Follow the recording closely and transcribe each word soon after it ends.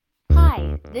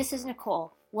Hi, this is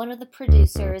Nicole, one of the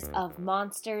producers of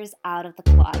Monsters Out of the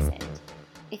Closet.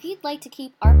 If you'd like to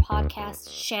keep our podcast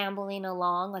shambling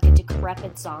along like a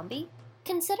decrepit zombie,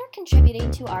 consider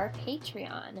contributing to our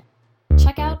Patreon.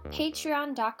 Check out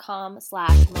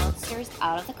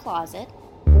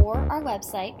patreon.com/monstersoutofthecloset or our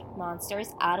website,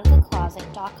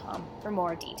 monstersoutofthecloset.com, for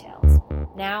more details.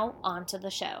 Now, on to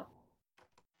the show.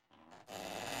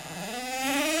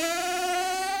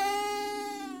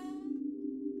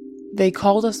 They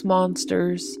called us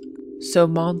monsters, so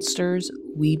monsters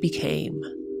we became.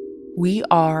 We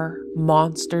are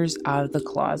Monsters Out of the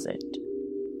Closet.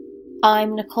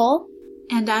 I'm Nicole.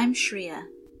 And I'm Shreya.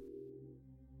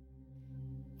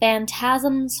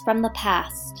 Phantasms from the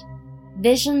past,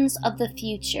 visions of the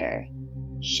future,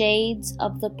 shades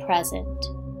of the present.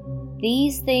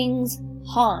 These things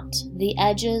haunt the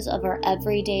edges of our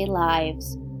everyday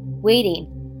lives,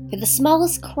 waiting for the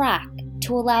smallest crack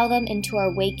to allow them into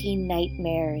our waking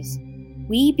nightmares.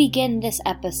 We begin this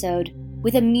episode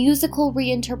with a musical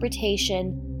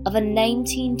reinterpretation of a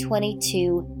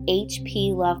 1922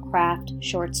 H.P. Lovecraft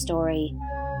short story.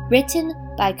 Written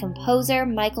by composer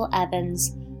Michael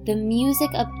Evans, the music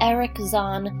of Erich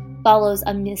Zann follows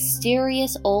a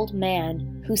mysterious old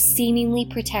man who seemingly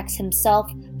protects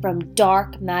himself from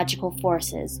dark magical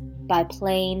forces by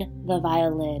playing the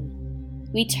violin.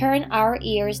 We turn our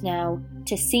ears now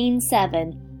to Scene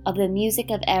 7 of the music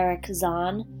of Erich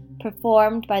Zann,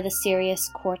 performed by the Sirius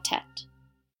Quartet.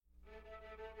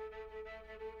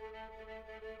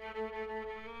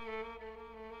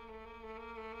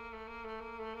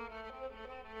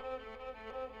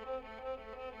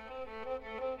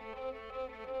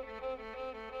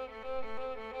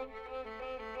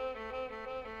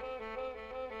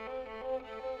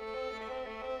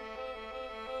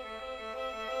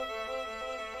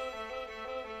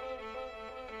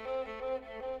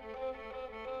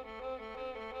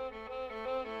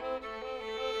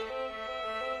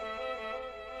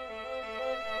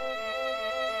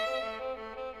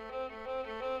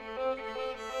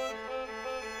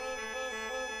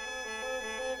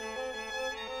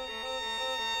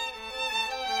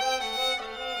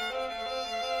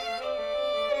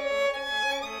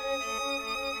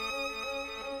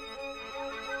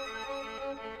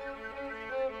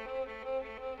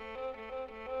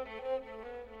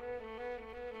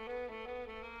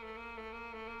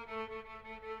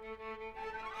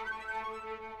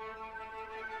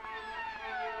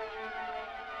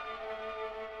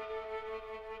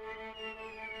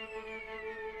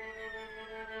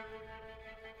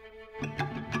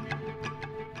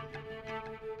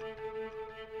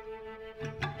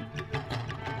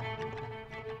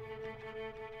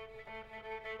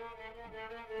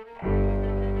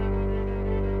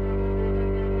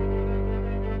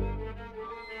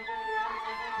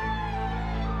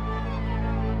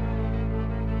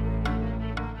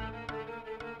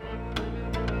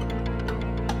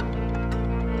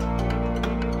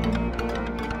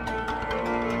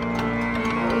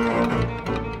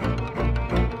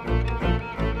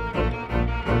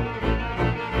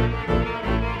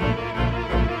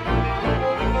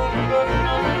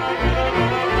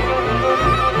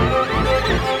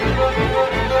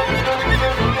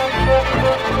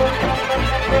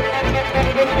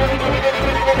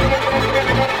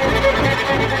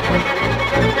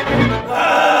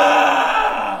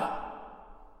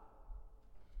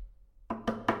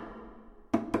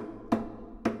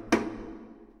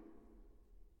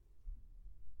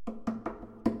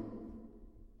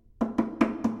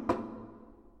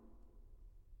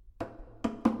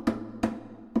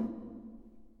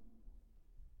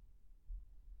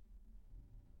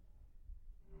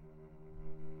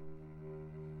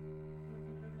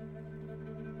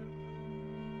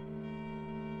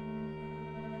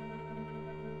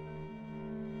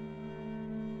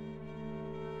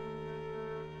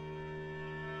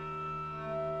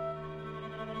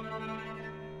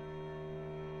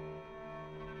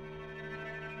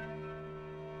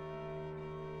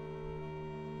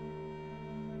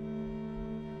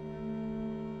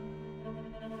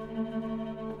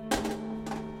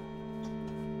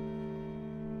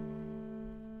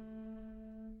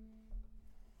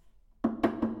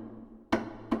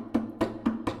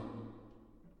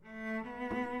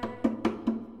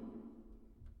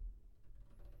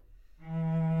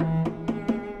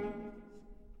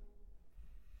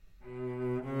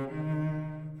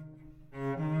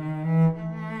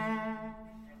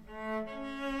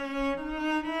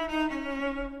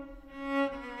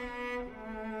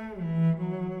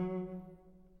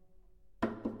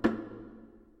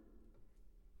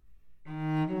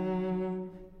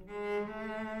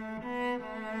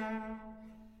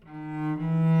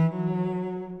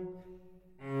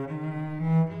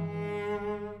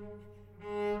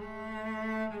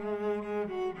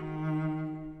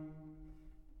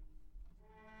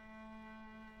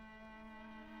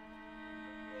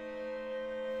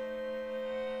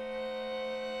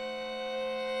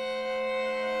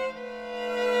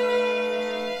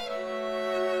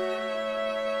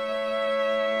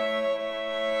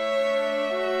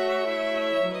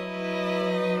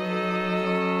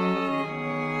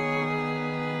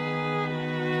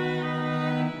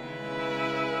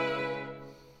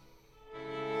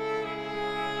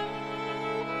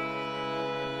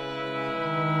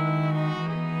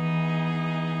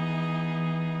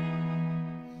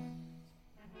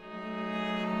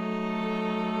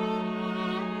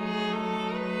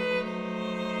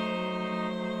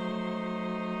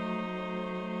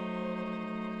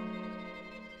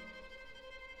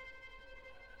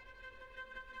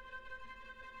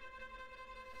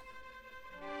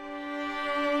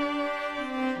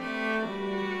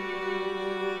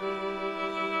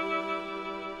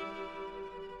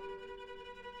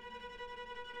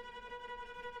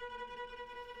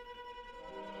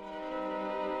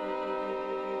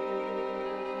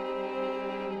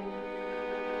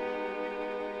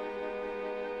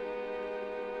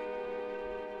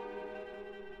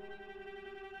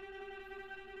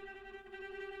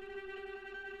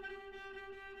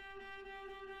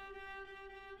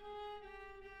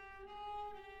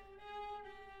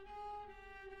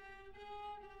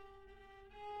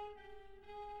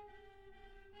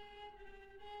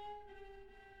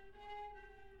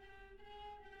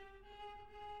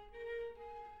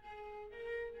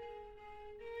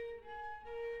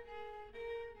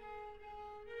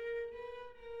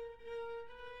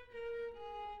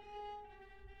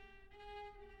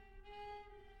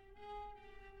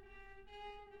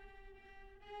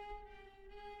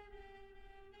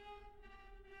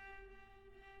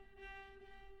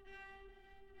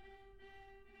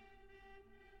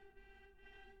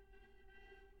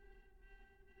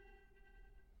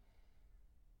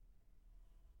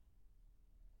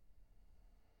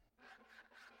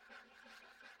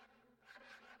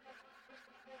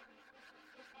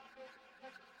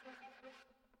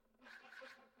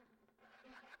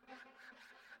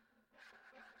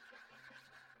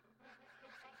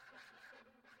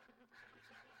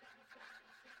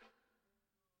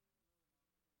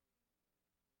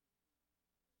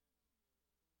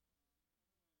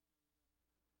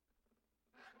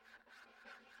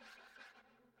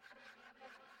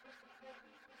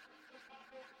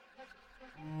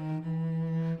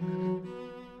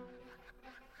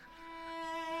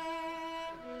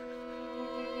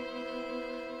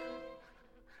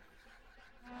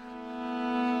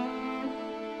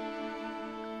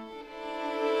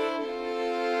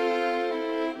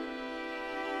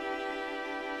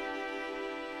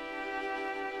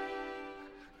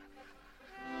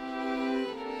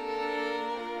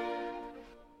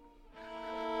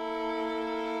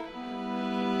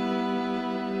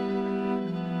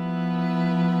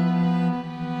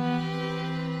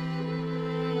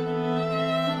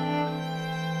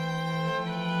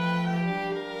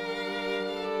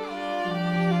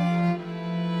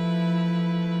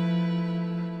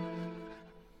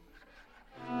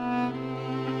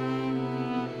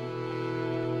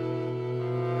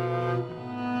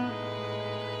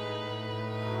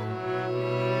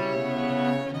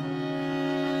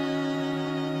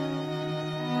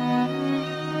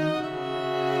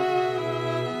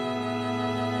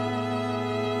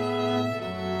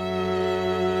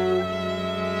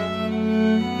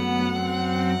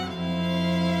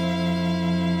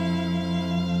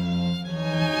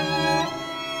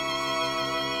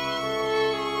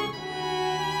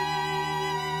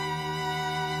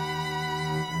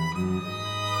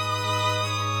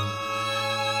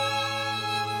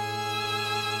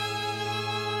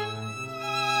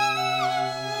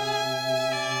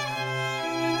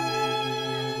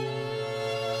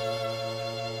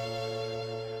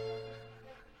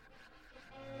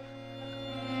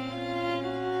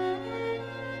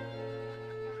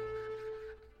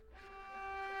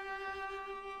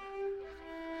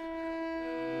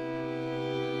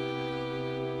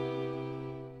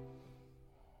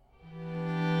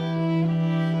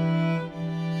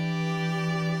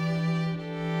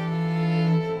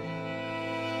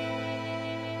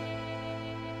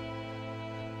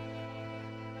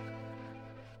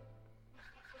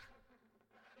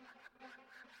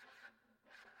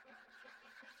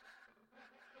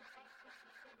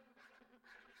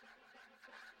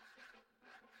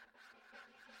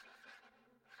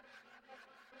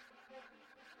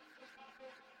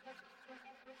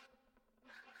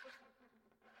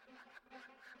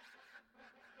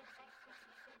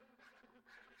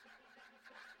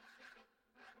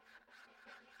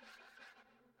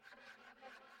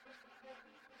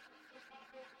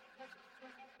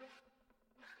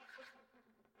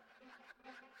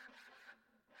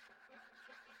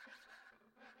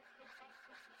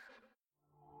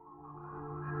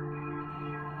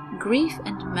 grief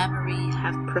and memory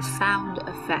have profound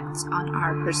effects on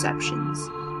our perceptions.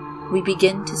 We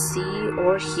begin to see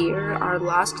or hear our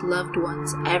lost loved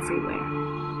ones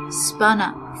everywhere, spun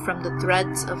up from the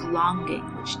threads of longing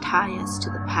which tie us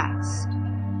to the past.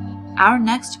 Our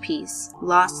next piece,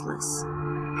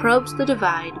 Lossless, probes the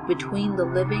divide between the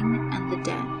living and the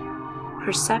dead,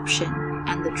 perception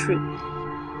and the truth,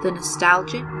 the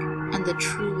nostalgic and the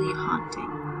truly haunting.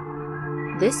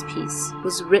 This piece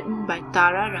was written by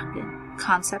Tara Rangan,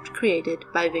 concept created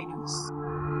by Venus.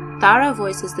 Tara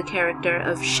voices the character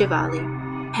of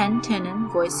Shivali, Penn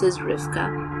Tinnen voices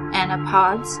Rivka, Anna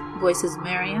Pods voices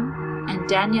Miriam, and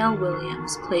Danielle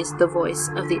Williams plays the voice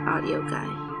of the audio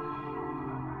guide.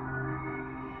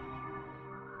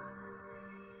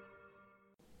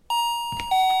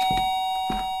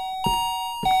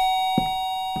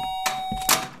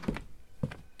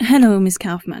 Hello, Miss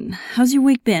Kaufman. How's your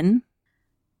week been?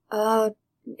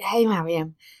 Hey,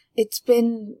 Mariam. It's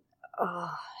been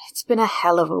a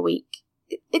hell of a week.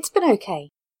 It's been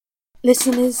okay.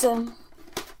 Listeners,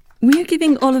 We are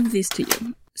giving all of this to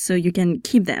you, so you can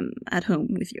keep them at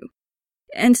home with you,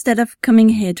 instead of coming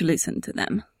here to listen to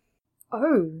them.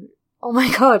 Oh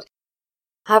my god.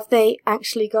 Have they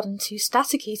actually gotten too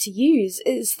staticky to use?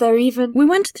 Is there even... We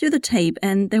went through the tape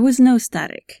and there was no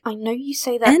static. I know you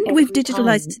say that And we've every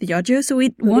digitalized time, the audio, so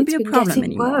it won't be a problem it's been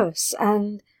anymore. getting worse,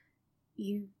 and...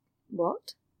 You...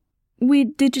 what? We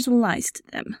digitalized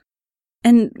them.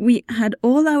 And we had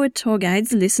all our tour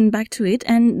guides listen back to it,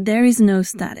 and there is no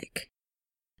static.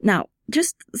 Now,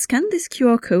 just scan this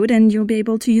QR code and you'll be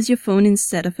able to use your phone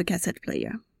instead of a cassette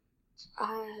player.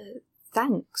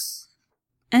 Thanks.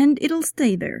 And it'll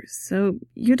stay there, so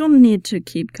you don't need to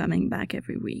keep coming back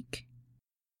every week.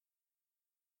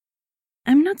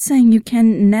 I'm not saying you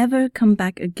can never come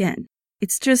back again.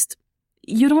 It's just,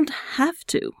 you don't have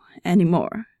to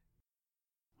anymore.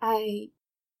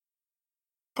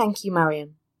 Thank you,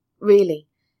 Mariam. Really.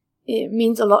 It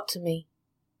means a lot to me.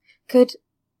 Could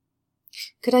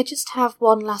I just have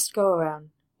one last go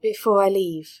around before I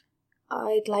leave?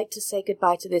 I'd like to say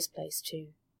goodbye to this place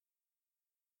too.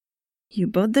 You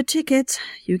bought the ticket.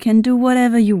 You can do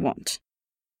whatever you want.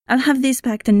 I'll have this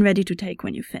packed and ready to take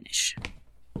when you finish.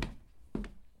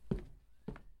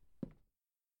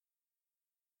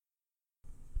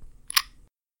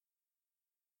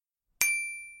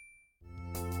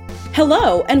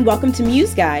 Hello and welcome to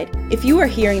Muse Guide. If you are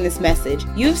hearing this message,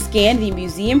 you've scanned the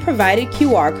museum-provided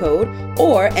QR code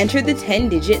or entered the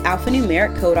 10-digit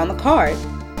alphanumeric code on the card.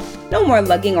 No more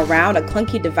lugging around a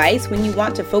clunky device when you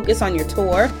want to focus on your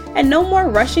tour, and no more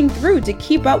rushing through to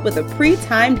keep up with a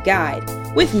pre-timed guide.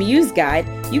 With Muse Guide,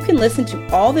 you can listen to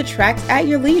all the tracks at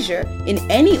your leisure, in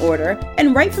any order,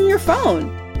 and right from your phone.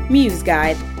 Muse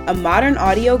Guide, a modern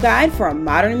audio guide for a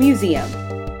modern museum.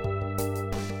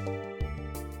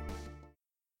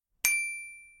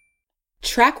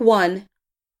 Track 1.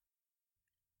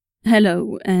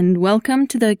 Hello, and welcome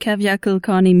to the Caviar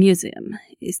Kulkarni Museum.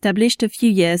 Established a few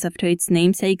years after its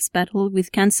namesake's battle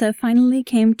with cancer finally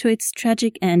came to its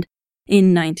tragic end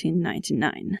in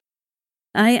 1999.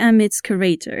 I am its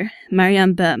curator,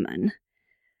 Mariam Berman.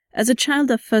 As a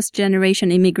child of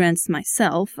first-generation immigrants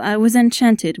myself, I was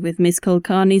enchanted with Miss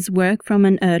Kulkarni's work from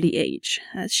an early age,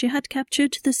 as she had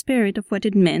captured the spirit of what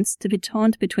it meant to be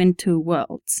torn between two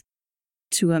worlds.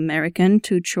 Too American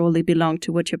to truly belong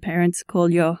to what your parents call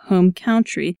your home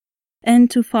country, and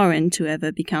too foreign to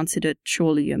ever be considered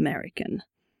truly American.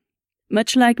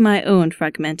 Much like my own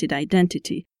fragmented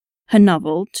identity, her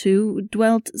novel, too,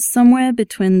 dwelt somewhere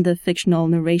between the fictional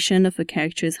narration of a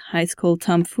character's high school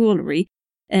tomfoolery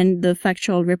and the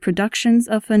factual reproductions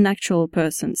of an actual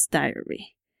person's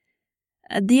diary.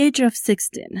 At the age of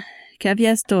 16,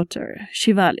 Caviar's daughter,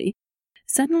 Shivali,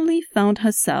 suddenly found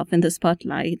herself in the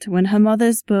spotlight when her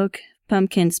mother's book,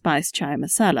 Pumpkin Spice Chai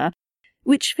Masala,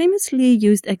 which famously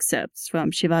used excerpts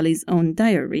from Shivali's own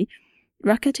diary,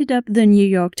 rocketed up the New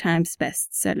York Times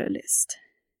bestseller list.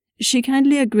 She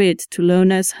kindly agreed to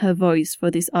loan us her voice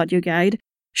for this audio guide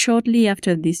shortly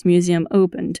after this museum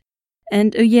opened,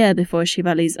 and a year before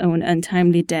Shivali's own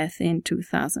untimely death in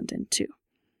 2002.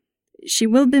 She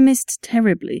will be missed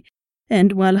terribly,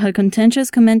 and while her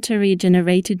contentious commentary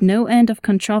generated no end of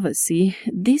controversy,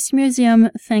 this museum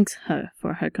thanks her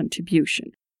for her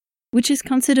contribution, which is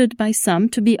considered by some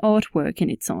to be artwork in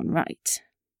its own right.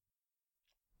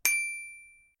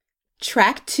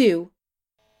 Track 2.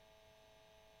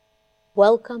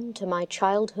 Welcome to my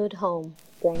childhood home,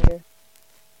 stranger.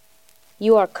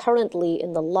 You are currently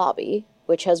in the lobby,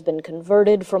 which has been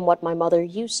converted from what my mother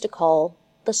used to call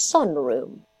the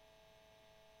sunroom.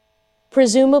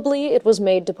 Presumably, it was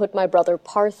made to put my brother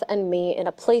Parth and me in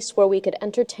a place where we could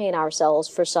entertain ourselves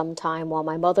for some time while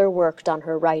my mother worked on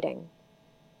her writing.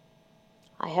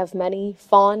 I have many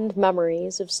fond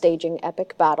memories of staging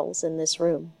epic battles in this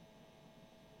room.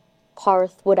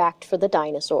 Parth would act for the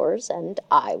dinosaurs, and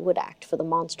I would act for the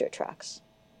monster trucks.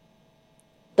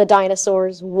 The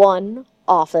dinosaurs won,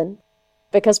 often,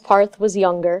 because Parth was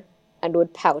younger and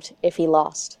would pout if he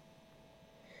lost.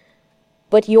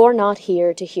 But you're not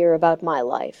here to hear about my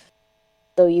life,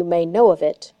 though you may know of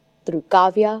it through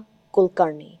Kavya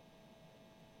Kulkarni,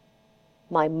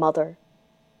 my mother,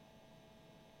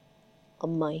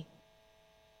 Ammai.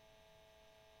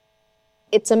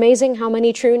 It's amazing how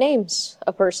many true names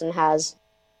a person has.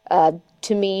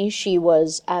 To me, she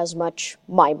was as much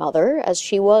my mother as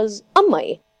she was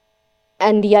Ammai.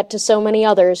 And yet to so many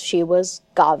others, she was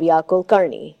Kavya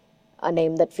Kulkarni, a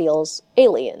name that feels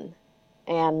alien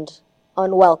and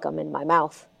unwelcome in my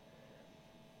mouth.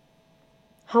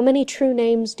 How many true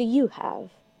names do you have?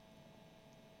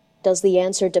 Does the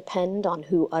answer depend on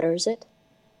who utters it?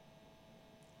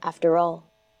 After all,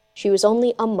 she was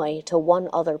only Ammai to one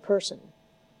other person,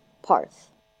 Parth.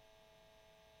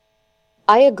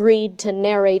 I agreed to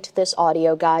narrate this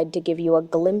audio guide to give you a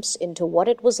glimpse into what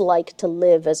it was like to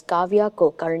live as Kavya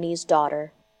Kulkarni's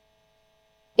daughter.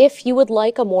 If you would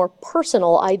like a more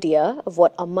personal idea of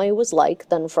what Ammai was like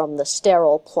than from the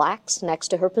sterile plaques next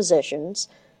to her positions,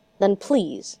 then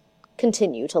please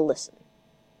continue to listen.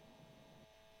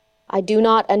 I do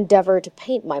not endeavor to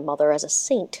paint my mother as a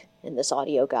saint in this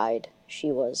audio guide.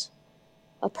 She was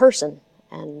a person,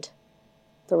 and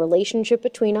the relationship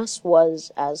between us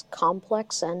was as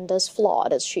complex and as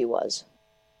flawed as she was.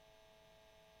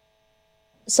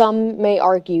 Some may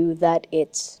argue that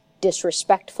it's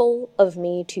disrespectful of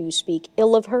me to speak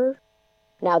ill of her,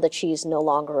 now that she's no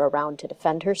longer around to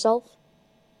defend herself.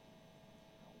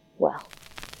 Well,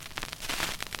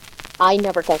 I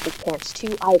never got the chance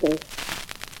to either,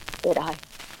 did I?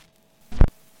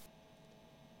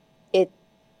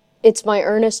 It's my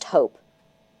earnest hope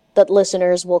that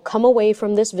listeners will come away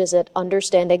from this visit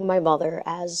understanding my mother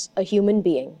as a human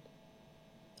being,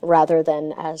 rather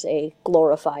than as a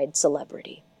glorified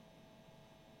celebrity.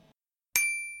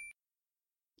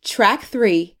 Track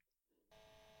 3.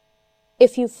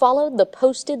 If you followed the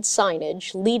posted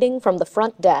signage leading from the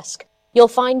front desk, you'll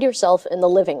find yourself in the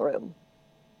living room.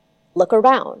 Look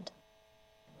around.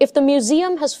 If the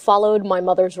museum has followed my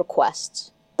mother's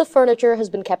requests, the furniture has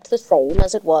been kept the same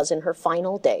as it was in her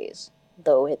final days,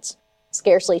 though it's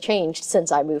scarcely changed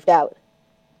since I moved out.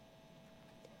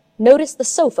 Notice the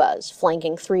sofas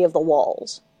flanking 3 of the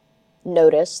walls.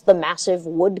 Notice the massive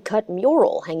woodcut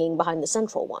mural hanging behind the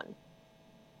central one.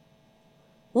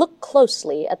 Look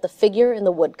closely at the figure in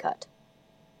the woodcut.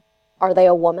 Are they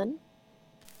a woman?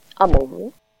 A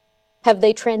man? Have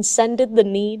they transcended the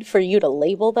need for you to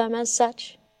label them as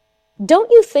such?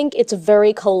 Don't you think it's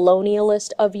very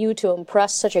colonialist of you to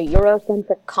impress such a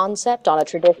Eurocentric concept on a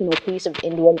traditional piece of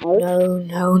Indian art?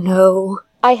 No.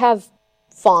 I have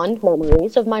fond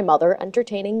memories of my mother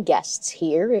entertaining guests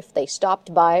here if they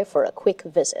stopped by for a quick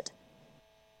visit.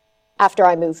 After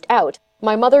I moved out,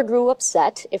 my mother grew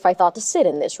upset if I thought to sit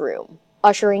in this room,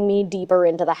 ushering me deeper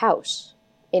into the house,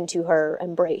 into her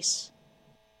embrace.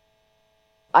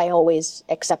 I always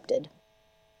accepted.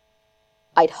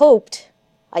 I'd hoped,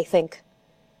 I think,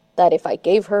 that if I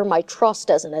gave her my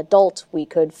trust as an adult, we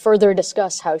could further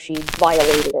discuss how she'd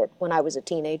violated it when I was a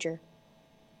teenager.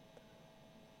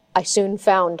 I soon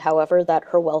found, however, that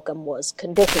her welcome was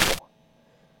conditional.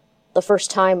 The first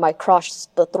time I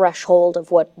crossed the threshold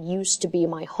of what used to be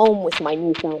my home with my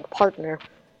newfound partner,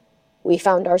 we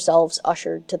found ourselves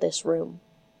ushered to this room.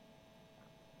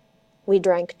 We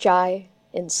drank chai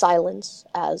in silence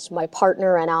as my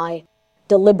partner and I,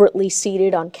 deliberately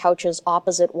seated on couches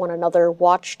opposite one another,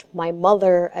 watched my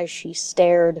mother as she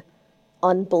stared,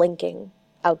 unblinking,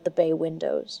 out the bay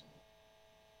windows.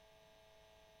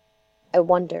 I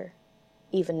wonder,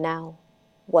 even now,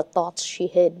 what thoughts she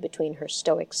hid between her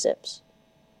stoic sips.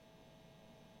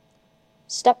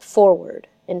 Step forward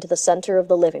into the center of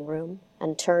the living room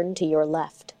and turn to your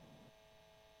left.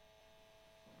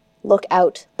 Look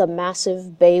out the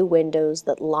massive bay windows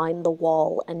that line the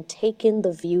wall and take in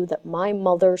the view that my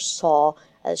mother saw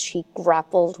as she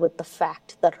grappled with the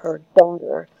fact that her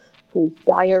daughter, whose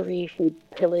diary she'd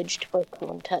pillaged for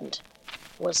content,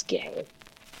 was gay.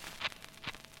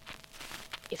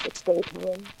 If it's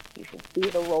daytime, you should see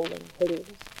the rolling hills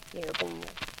nearby.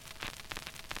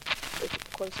 If it's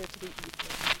closer to the evening, you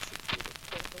should see the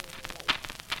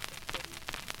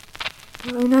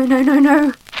twinkling light.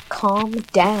 No. Calm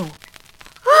down.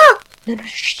 No,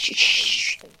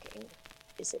 shh. Thinking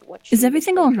is Is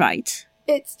everything all right?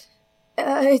 It's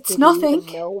nothing.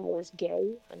 Did you even know I was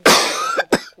gay?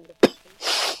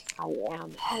 I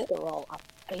am, after all, a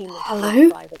famous Hello?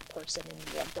 private person in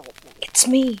the adult world. It's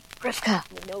me, Rivka.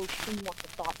 I know she must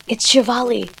have thought It's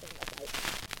Shivali.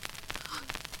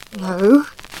 No.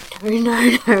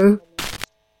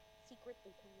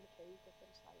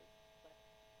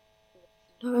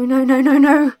 No.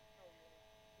 No.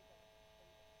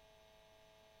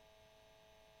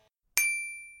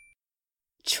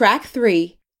 Track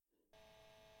 3.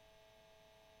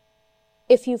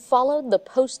 If you followed the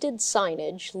posted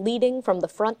signage leading from the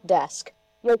front desk,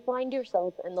 you'll find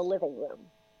yourself in the living room.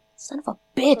 Son of a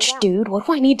bitch, dude. What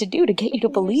do I need to do to get you to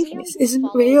believe me? This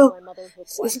isn't real.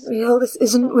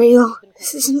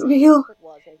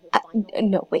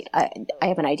 No, wait. I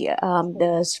have an idea.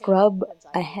 The scrub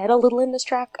ahead a little in this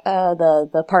track.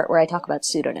 The part where I talk about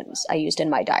pseudonyms I used in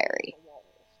my diary.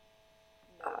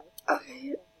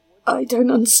 I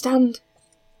don't understand.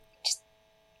 Just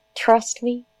trust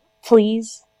me,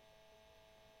 please.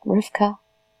 Rivka.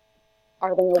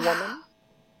 Are they a woman?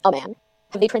 A man?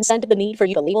 Have they transcended the need for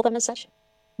you to label them as such?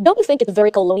 Don't you think it's very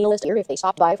colonialist here if they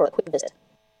stopped by for a quick visit?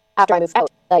 After I moved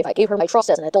out, if I gave her my trust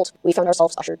as an adult, we found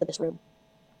ourselves ushered to this room.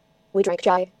 We drank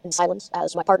chai in silence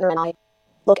as my partner and I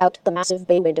look out the massive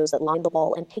bay windows that line the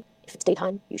wall and tape. If it's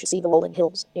daytime, you should see the rolling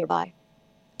hills nearby.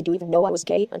 Did you even know I was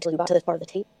gay until you got to this part of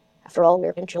the tape? After all,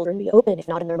 where can children be open if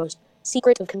not in their most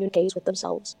secret of communiques with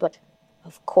themselves? But,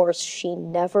 of course, she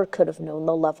never could have known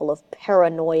the level of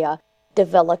paranoia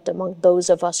developed among those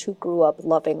of us who grew up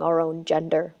loving our own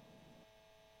gender.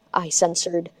 I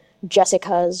censored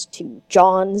Jessica's to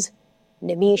John's,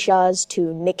 Nimisha's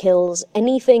to Nikhil's,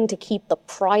 anything to keep the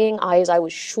prying eyes I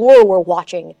was sure were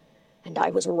watching, and I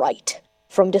was right,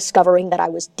 from discovering that I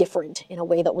was different in a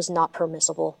way that was not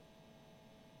permissible.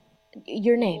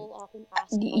 Your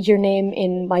name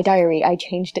in my diary, I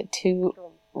changed it to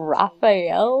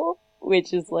Raphael,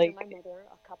 which is like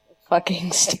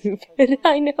fucking stupid,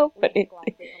 I know, but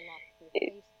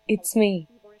it's me.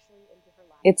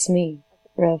 It's me,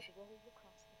 Rev.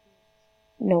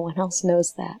 No one else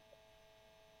knows that.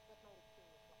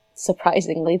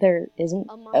 Surprisingly, there isn't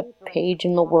a page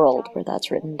in the world where that's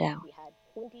written down.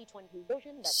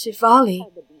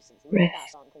 Shivali. Rev.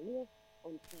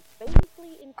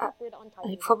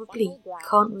 I probably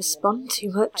can't respond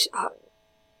too much. I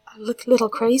look a little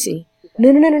crazy.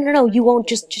 No, you won't.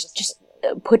 Just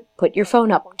put your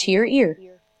phone up to your ear.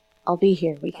 I'll be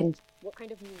here. We can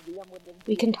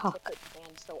talk.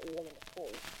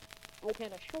 I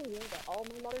can assure you that all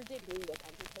my mother did here was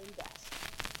entertain guests.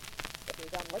 If you're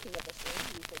done looking at this room,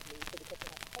 you should move to the kitchen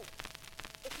at the house.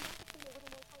 If you want to spend a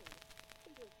little more time,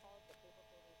 simply pause the paper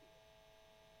for review.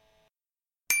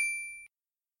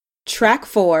 Track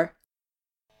 4.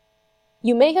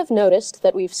 You may have noticed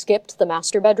that we've skipped the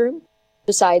master bedroom.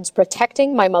 Besides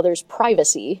protecting my mother's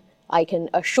privacy, I can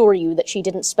assure you that she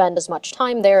didn't spend as much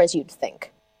time there as you'd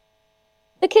think.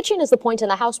 The kitchen is the point in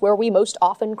the house where we most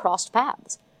often crossed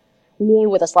paths. Me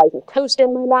with a slice of toast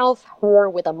in my mouth, her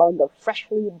with a mug of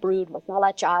freshly brewed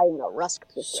masala chai and a rusk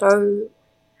biscuit. So,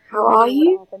 how are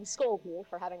you?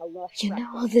 You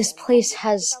know, this place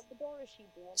has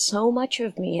so much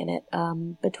of me in it,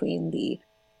 between the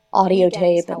audio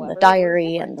tape and the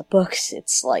diary and the books.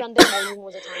 It's like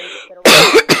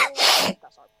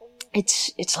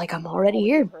it's like I'm already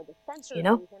here, you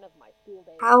know?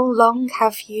 How long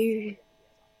have you...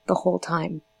 The whole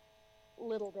time.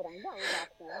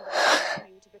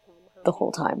 The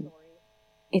whole time.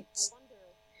 It's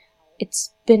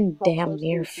been damn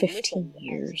near 15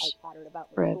 years,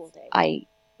 Rev. I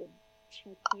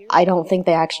don't think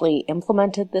they actually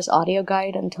implemented this audio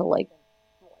guide until like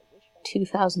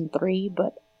 2003,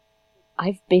 but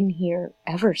I've been here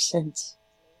ever since.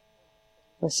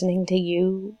 Listening to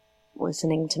you,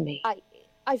 listening to me.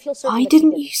 I feel certain Why that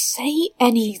didn't she you say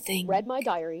anything? She read my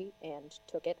diary and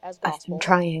took it as gospel. I've been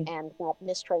trying. And that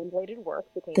mistranslated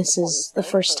work became This is the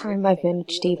first time I've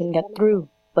managed to even get through,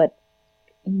 but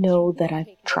know that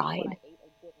I've tried.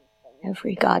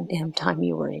 Every goddamn time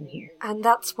you were in here. And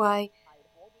that's why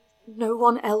no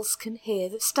one else can hear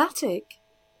the static.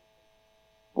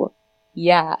 Well,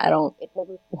 yeah, I don't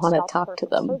want to talk to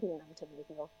them.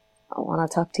 I want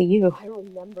to talk to you. I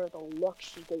remember the look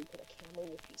she gave to the camera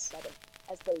when she said it,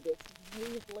 as though this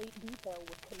years late detail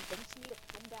would convince me to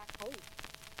come back home.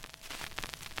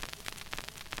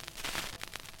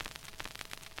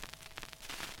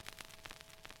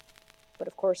 But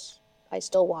of course, I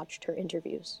still watched her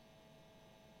interviews.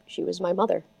 She was my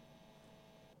mother.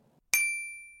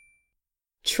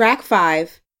 Track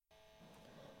 5.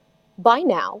 By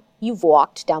now, you've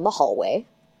walked down the hallway,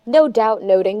 no doubt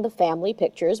noting the family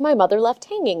pictures my mother left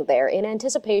hanging there in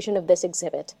anticipation of this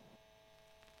exhibit.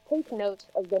 Take note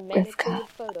of the manicured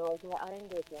photo of my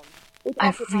Arenguetian, which I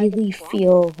occupies really a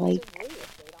feel prominent like piece of real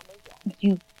estate on the wall.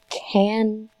 you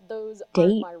can Those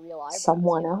aren't date my real eyebrows,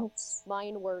 someone you know. else.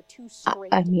 Mine were too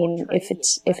straight I to mean, portray if the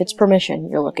it's expressions permission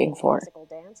you're framed looking in for, classical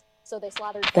dance, so they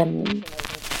slathered then foundation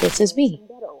over this is to me, some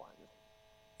better ones.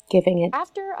 giving it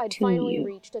After I'd to finally you.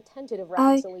 reached a tentative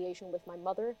reconciliation with my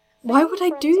mother, Why family would I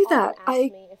friends do often that? asked I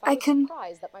me if I was can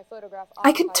surprised that my photograph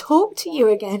I can occupied such talk a to you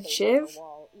wide again, space on the Shiv.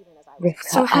 wall, even as I was Rivka,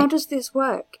 So gone. how does this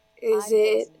work?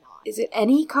 Is it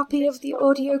any copy of the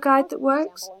audio guide that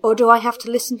works, or do I have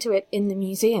to listen to it in the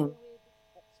museum?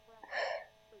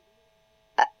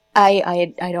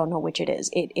 I don't know which it is.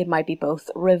 It might be both.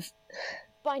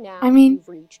 By now, I mean, you've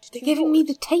reached they're two giving me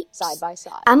the doors, tapes, side by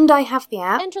side. and I have the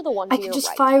app. Enter the one I to can your just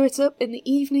right. fire it up in the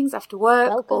evenings after work,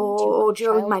 Welcome to or my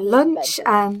during my childhood lunch,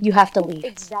 bedroom. and You have to leave,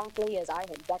 Exactly as I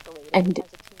had decorated and as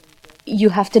a teenager. you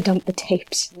have to dump the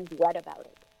tapes. You've read about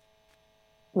it.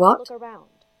 what? Look around.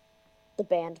 The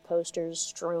band posters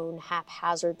strewn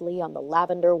haphazardly on the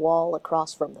lavender wall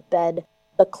across from the bed,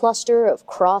 the cluster of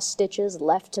cross stitches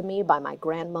left to me by my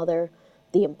grandmother,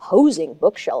 the imposing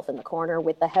bookshelf in the corner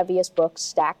with the heaviest books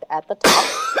stacked at the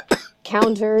top,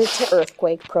 counter to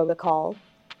earthquake protocol,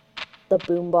 the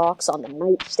boombox on the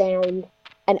nightstand,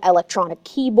 an electronic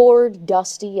keyboard,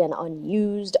 dusty and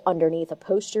unused, underneath a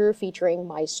poster featuring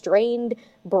my strained,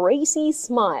 bracy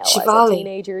smile as a Shivali,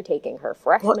 teenager taking her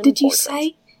freshman what did you portrait.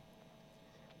 say?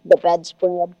 The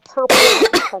bedspread, purple,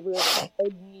 covered with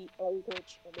edgy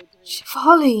eldritch imagery.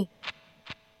 Shivali,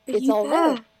 are It's you all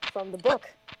there? there from the book,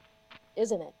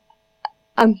 isn't it?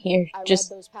 I'm here. I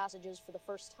Just read those passages for the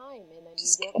first time in a New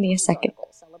just York give me a Times second. article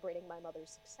celebrating my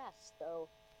mother's success, though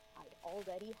I'd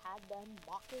already had them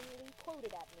mockingly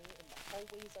quoted at me in the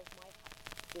hallways of my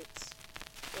house. It's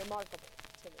remarkable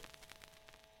to me.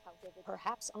 How vivid.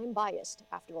 Perhaps I'm biased.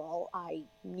 After all, I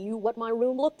knew what my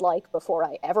room looked like before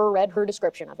I ever read her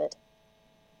description of it.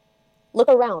 Look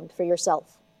around for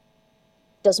yourself.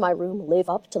 Does my room live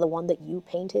up to the one that you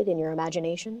painted in your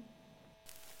imagination?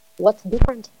 What's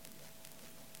different?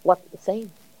 What's the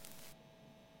same?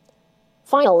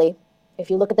 Finally, if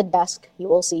you look at the desk, you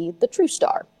will see the true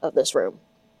star of this room,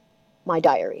 my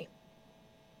diary.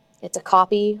 It's a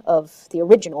copy of the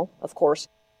original, of course.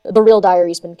 The real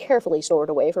diary's been carefully stored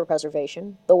away for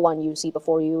preservation. The one you see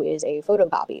before you is a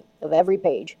photocopy of every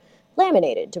page,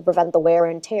 laminated to prevent the wear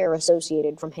and tear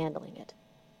associated from handling it.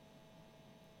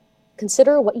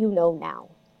 Consider what you know now,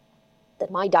 that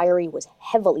my diary was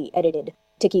heavily edited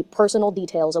to keep personal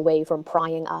details away from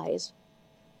prying eyes.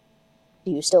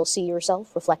 Do you still see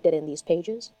yourself reflected in these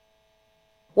pages?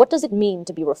 What does it mean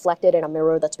to be reflected in a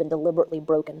mirror that's been deliberately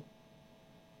broken?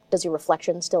 Does your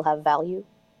reflection still have value?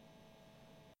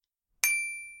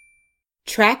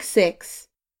 Track 6.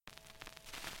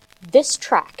 This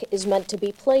track is meant to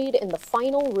be played in the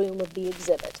final room of the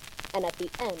exhibit and at the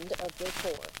end of your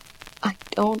tour. I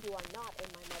don't If you are not in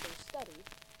my mother's study,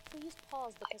 please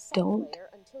pause the cassette don't player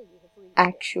until you have reached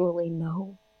actually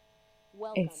know it.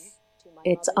 Welcome if to my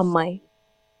it's a mother's mic study,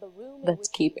 the room in that's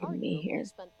which keeping she me arguably here.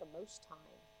 spent the most time.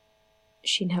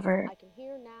 She never, I can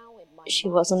hear now in my she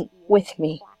mind's wasn't ear with the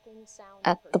me clacking sound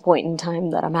at of her the point in typewriter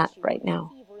time that I'm as at she right worked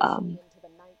now. feverishly into the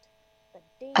night. The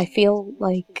I daisies feel reached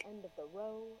like the end of the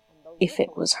row, and the if it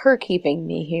ripples was her began to keeping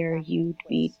me break here, back into you'd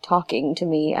be place. talking to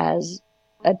me as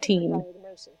a After her teen,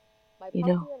 diagnosis, my you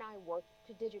partner know. and I worked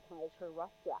to digitize her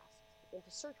rough drafts into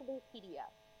searchable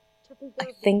PDF to I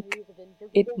preserve the think views of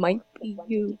invisible it might work that be went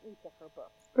you, into each of her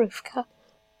books. Rivka.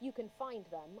 You can find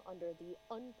them under the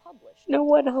unpublished No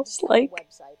one tab else, of like, the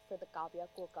website for the Kavya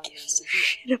Kulkarni gives a Museum.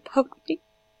 shit about me.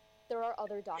 There are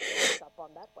other documents up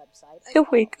on that website as I well.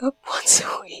 wake up once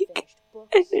a week, Unfinished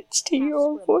books, and it's to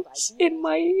your half-scribbled voice ideas, in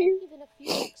my and ear, even a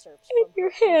few excerpts and from your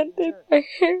her own hand in journal. my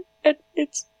hair, and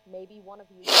it's Maybe one of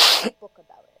you should write a book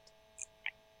about it.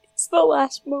 the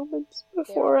last moments There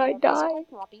before I are die.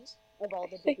 physical copies of all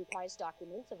the digitized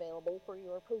documents available for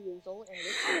your perusal in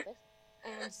this office,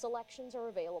 and selections are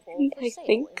available And for I sale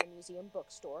think in the museum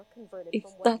bookstore converted if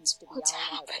from what that's used to be what's our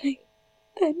happening,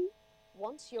 library. then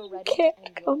Once you're you ready to can't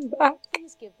end your come tour, back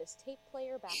please give this tape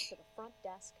player back to the front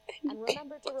desk and and you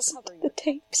remember can't to listen recover to your the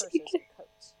tapes purses either. and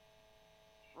coats.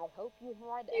 I hope you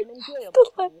had You an have enjoyable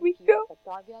to time let me here go. at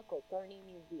the Kavya Kulkarni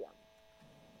Museum.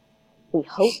 We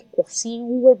hope to see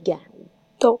you again.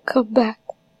 Don't come back.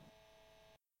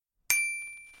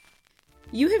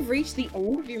 You have reached the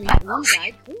end of your museum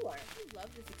guide tour. If you love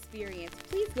this experience,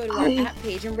 please go to our app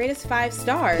page and rate us 5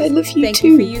 stars. I love you Thank too.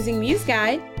 you for using Muse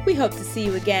Guide. We hope to see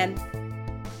you again.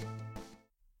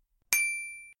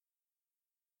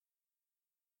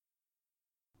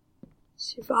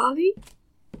 Shivali?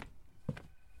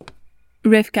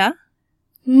 Rivka?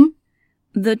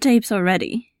 The tapes are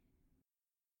ready.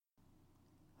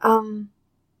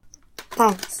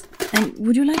 Thanks. And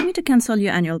would you like me to cancel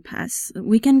your annual pass?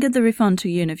 We can get the refund to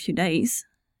you in a few days.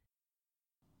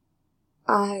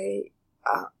 We'll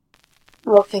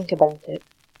think about it.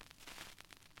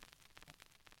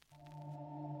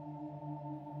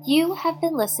 You have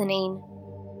been listening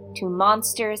to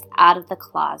Monsters Out of the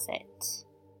Closet.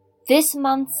 This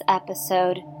month's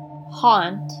episode,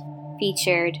 Haunt,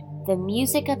 featured the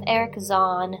music of Eric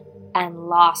Zahn and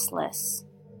Lossless.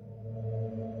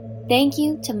 Thank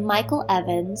you to Michael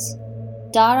Evans,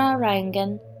 Dara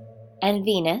Rangan, and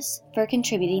Venus for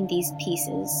contributing these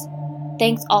pieces.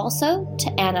 Thanks also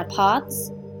to Anna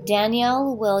Potts,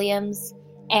 Danielle Williams,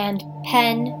 and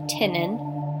Penn Tinnen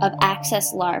of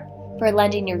Access LARP for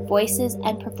lending your voices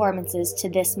and performances to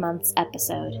this month's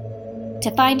episode. To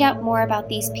find out more about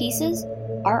these pieces,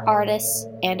 our artists,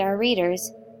 and our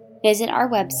readers, visit our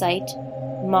website,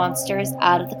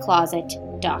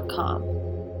 monstersoutofthecloset.com.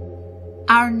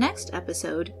 Our next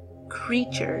episode,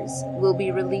 Creatures, will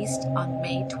be released on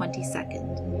May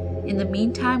 22nd. In the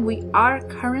meantime, we are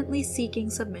currently seeking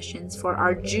submissions for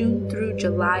our June through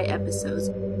July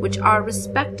episodes, which are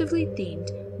respectively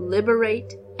themed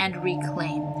Liberate and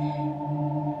Reclaim.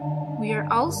 We are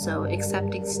also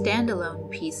accepting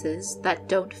standalone pieces that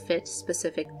don't fit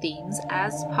specific themes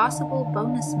as possible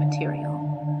bonus material.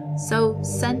 So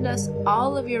send us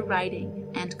all of your writing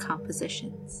and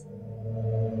compositions.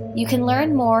 You can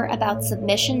learn more about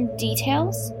submission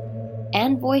details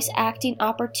and voice acting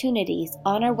opportunities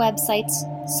on our website's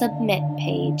Submit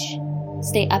page.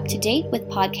 Stay up to date with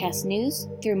podcast news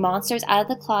through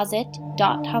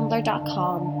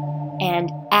monstersoutofthecloset.tumblr.com and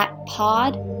at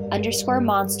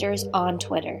pod_monsters on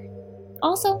Twitter.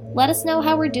 Also, let us know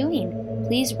how we're doing.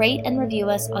 Please rate and review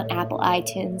us on Apple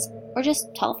iTunes or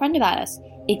just tell a friend about us.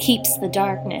 It keeps the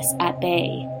darkness at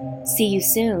bay. See you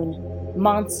soon.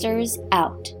 Monsters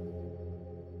out.